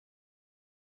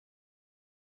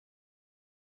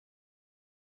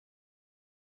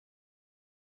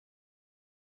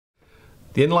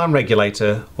The inline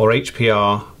regulator, or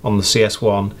HPR, on the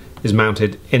CS1 is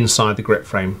mounted inside the grip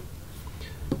frame.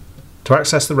 To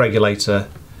access the regulator,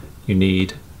 you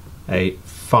need a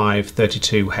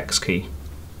 532 hex key.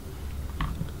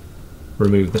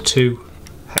 Remove the 2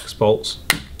 hex bolts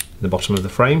in the bottom of the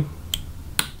frame.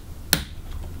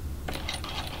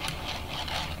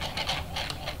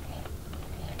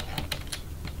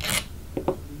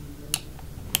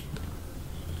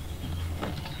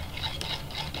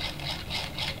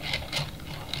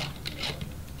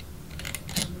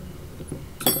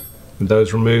 With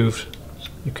those removed,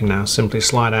 you can now simply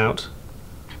slide out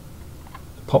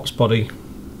the POPs body,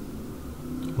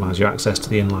 allows you access to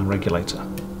the inline regulator.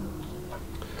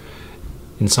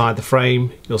 Inside the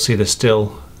frame you'll see there's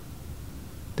still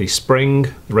the spring,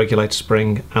 the regulator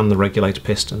spring and the regulator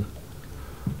piston.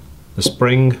 The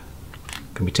spring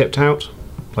can be tipped out,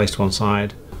 placed to one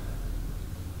side.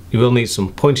 You will need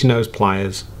some pointy nose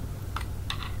pliers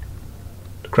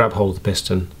to grab hold of the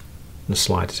piston and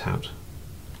slide it out.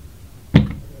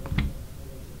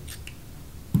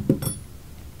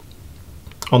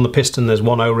 On the piston there's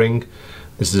one O-ring.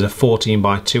 This is a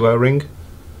 14x2 O-ring. You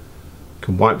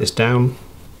can wipe this down.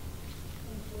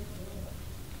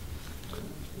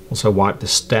 Also wipe the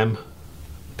stem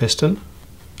piston,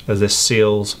 as this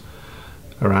seals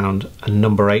around a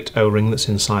number 8 O-ring that's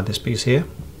inside this piece here.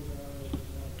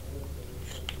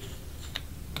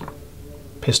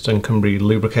 Piston can be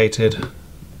lubricated.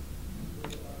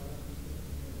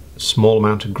 Small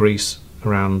amount of grease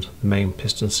around the main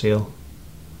piston seal.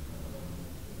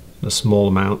 A small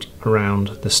amount around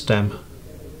the stem.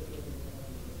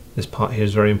 This part here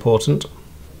is very important.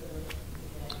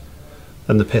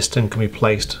 Then the piston can be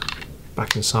placed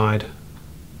back inside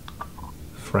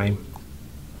the frame.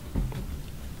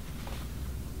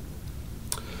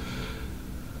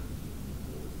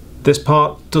 This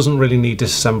part doesn't really need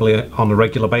disassembly on a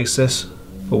regular basis,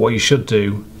 but what you should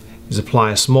do is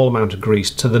apply a small amount of grease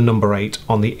to the number 8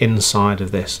 on the inside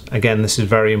of this. Again, this is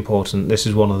very important. This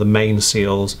is one of the main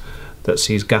seals that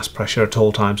sees gas pressure at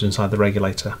all times inside the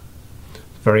regulator.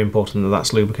 Very important that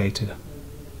that's lubricated.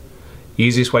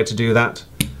 Easiest way to do that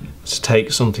is to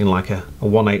take something like a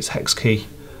 1/8 hex key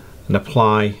and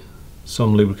apply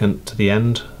some lubricant to the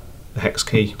end, the hex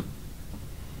key,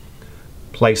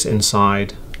 place it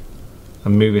inside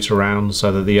and move it around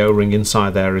so that the O-ring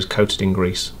inside there is coated in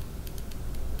grease.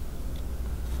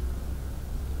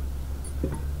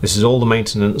 This is all the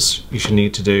maintenance you should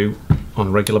need to do on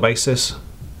a regular basis.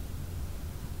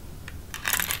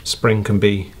 Spring can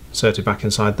be inserted back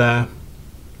inside there.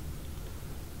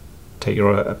 Take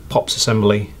your POPs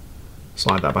assembly,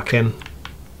 slide that back in.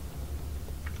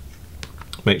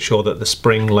 Make sure that the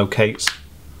spring locates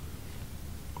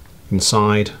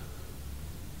inside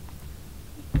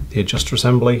the adjuster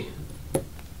assembly.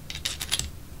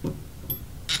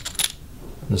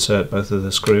 Insert both of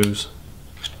the screws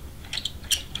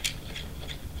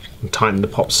and tighten the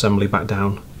POPs assembly back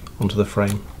down onto the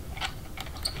frame.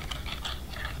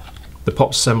 The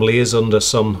POPs assembly is under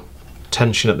some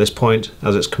tension at this point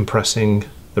as it's compressing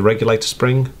the regulator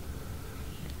spring.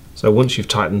 So once you've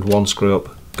tightened one screw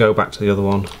up, go back to the other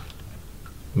one,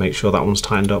 make sure that one's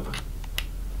tightened up.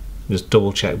 Just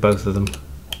double check both of them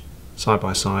side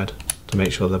by side to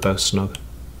make sure they're both snug.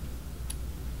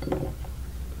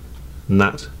 And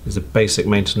that is the basic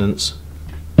maintenance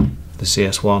of the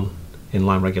CS1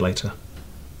 inline regulator.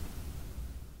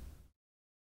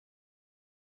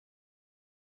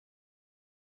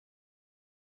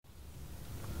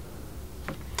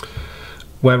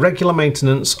 Where regular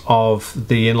maintenance of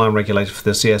the inline regulator for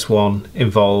the CS1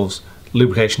 involves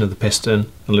lubrication of the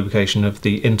piston and lubrication of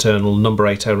the internal number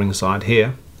 8 O-ring side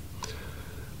here,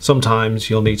 sometimes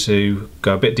you'll need to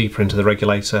go a bit deeper into the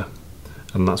regulator,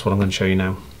 and that's what I'm going to show you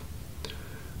now.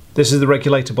 This is the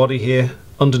regulator body here.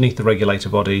 Underneath the regulator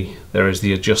body there is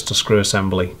the adjuster screw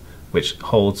assembly, which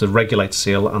holds the regulator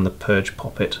seal and the purge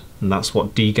poppet, and that's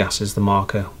what degasses the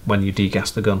marker when you degas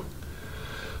the gun.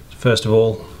 First of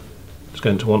all, just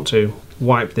going to want to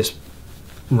wipe this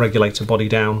regulator body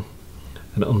down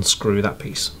and unscrew that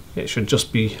piece. It should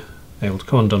just be able to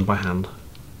come undone by hand.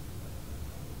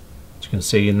 As you can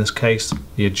see, in this case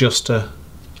the adjuster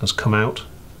has come out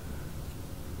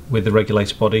with the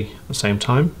regulator body at the same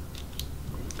time.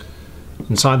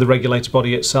 Inside the regulator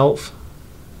body itself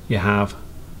you have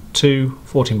two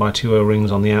 14x2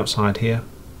 O-rings on the outside here.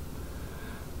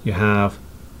 You have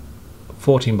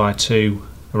 14x2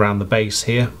 around the base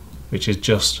here, which is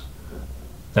just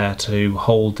there to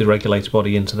hold the regulator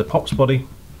body into the POPs body,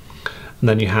 and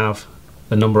then you have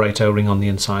the number 8 O-ring on the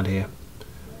inside here.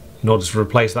 In order to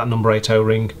replace that number 8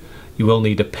 O-ring you will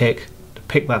need a pick to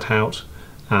pick that out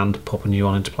and pop a new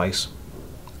one into place.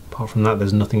 Apart from that,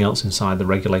 there's nothing else inside the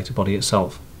regulator body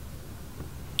itself.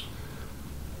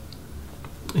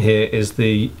 Here is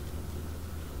the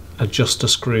adjuster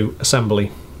screw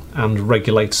assembly and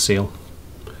regulator seal.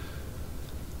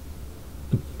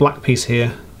 The black piece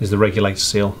here is the regulator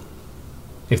seal.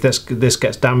 If this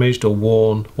gets damaged or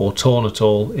worn or torn at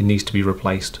all, it needs to be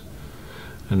replaced.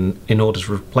 And in order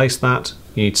to replace that,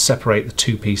 you need to separate the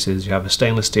two pieces. You have a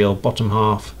stainless steel bottom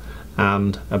half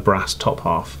and a brass top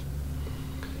half.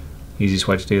 Easiest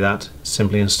way to do that,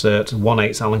 simply insert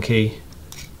 1/8 Allen key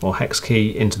or hex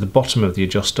key into the bottom of the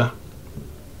adjuster,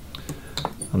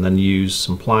 and then use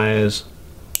some pliers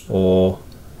or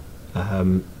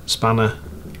spanner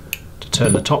to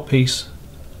turn the top piece.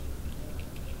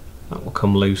 That will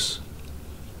come loose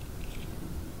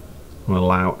and will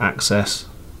allow access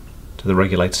to the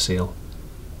regulator seal.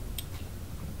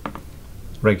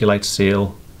 Regulator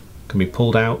seal can be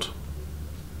pulled out.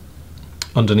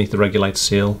 Underneath the regulator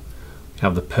seal you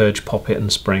have the purge poppet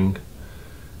and spring.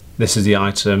 This is the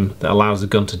item that allows the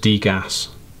gun to degas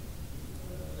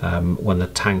when the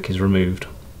tank is removed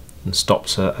and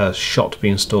stops a shot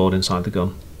being stored inside the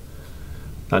gun.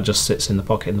 That just sits in the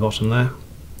pocket in the bottom there.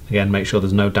 Again, make sure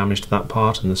there's no damage to that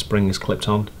part and the spring is clipped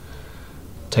on.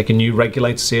 Take a new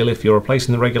regulator seal if you're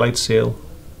replacing the regulator seal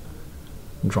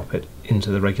and drop it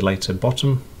into the regulator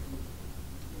bottom,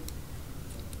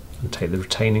 and take the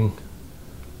retaining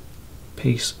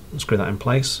piece and screw that in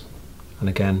place, and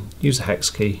again use a hex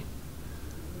key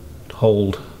to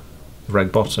hold the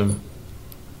reg bottom,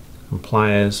 and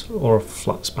pliers or a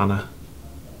flat spanner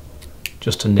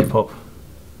just to nip up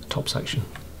the top section.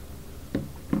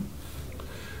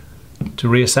 To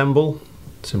reassemble,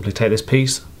 simply take this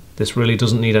piece. This really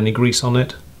doesn't need any grease on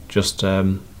it, just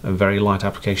a very light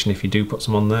application if you do put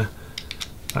some on there.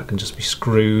 That can just be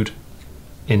screwed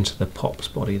into the pops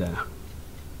body there.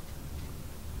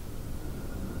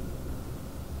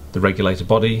 The regulator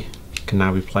body can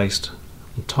now be placed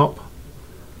on top,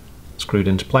 screwed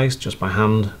into place just by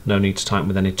hand, no need to tighten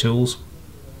with any tools.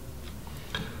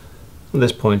 At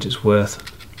this point it's worth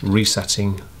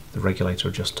resetting the regulator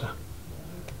adjuster.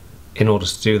 In order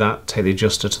to do that, take the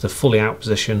adjuster to the fully out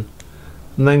position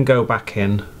and then go back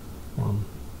in 1,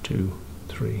 2,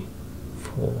 3,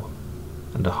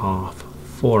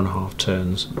 4.5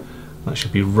 turns. That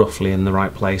should be roughly in the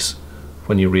right place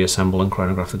when you reassemble and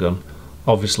chronograph the gun.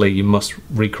 Obviously you must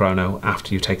re-chrono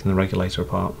after you've taken the regulator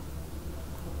apart.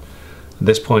 At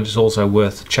this point it's also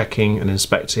worth checking and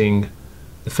inspecting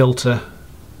the filter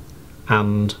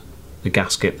and the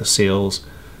gasket that seals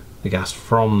the gas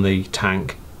from the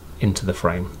tank into the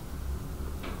frame.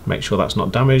 Make sure that's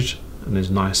not damaged and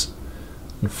is nice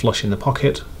and flush in the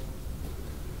pocket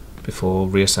before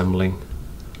reassembling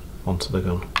onto the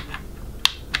gun.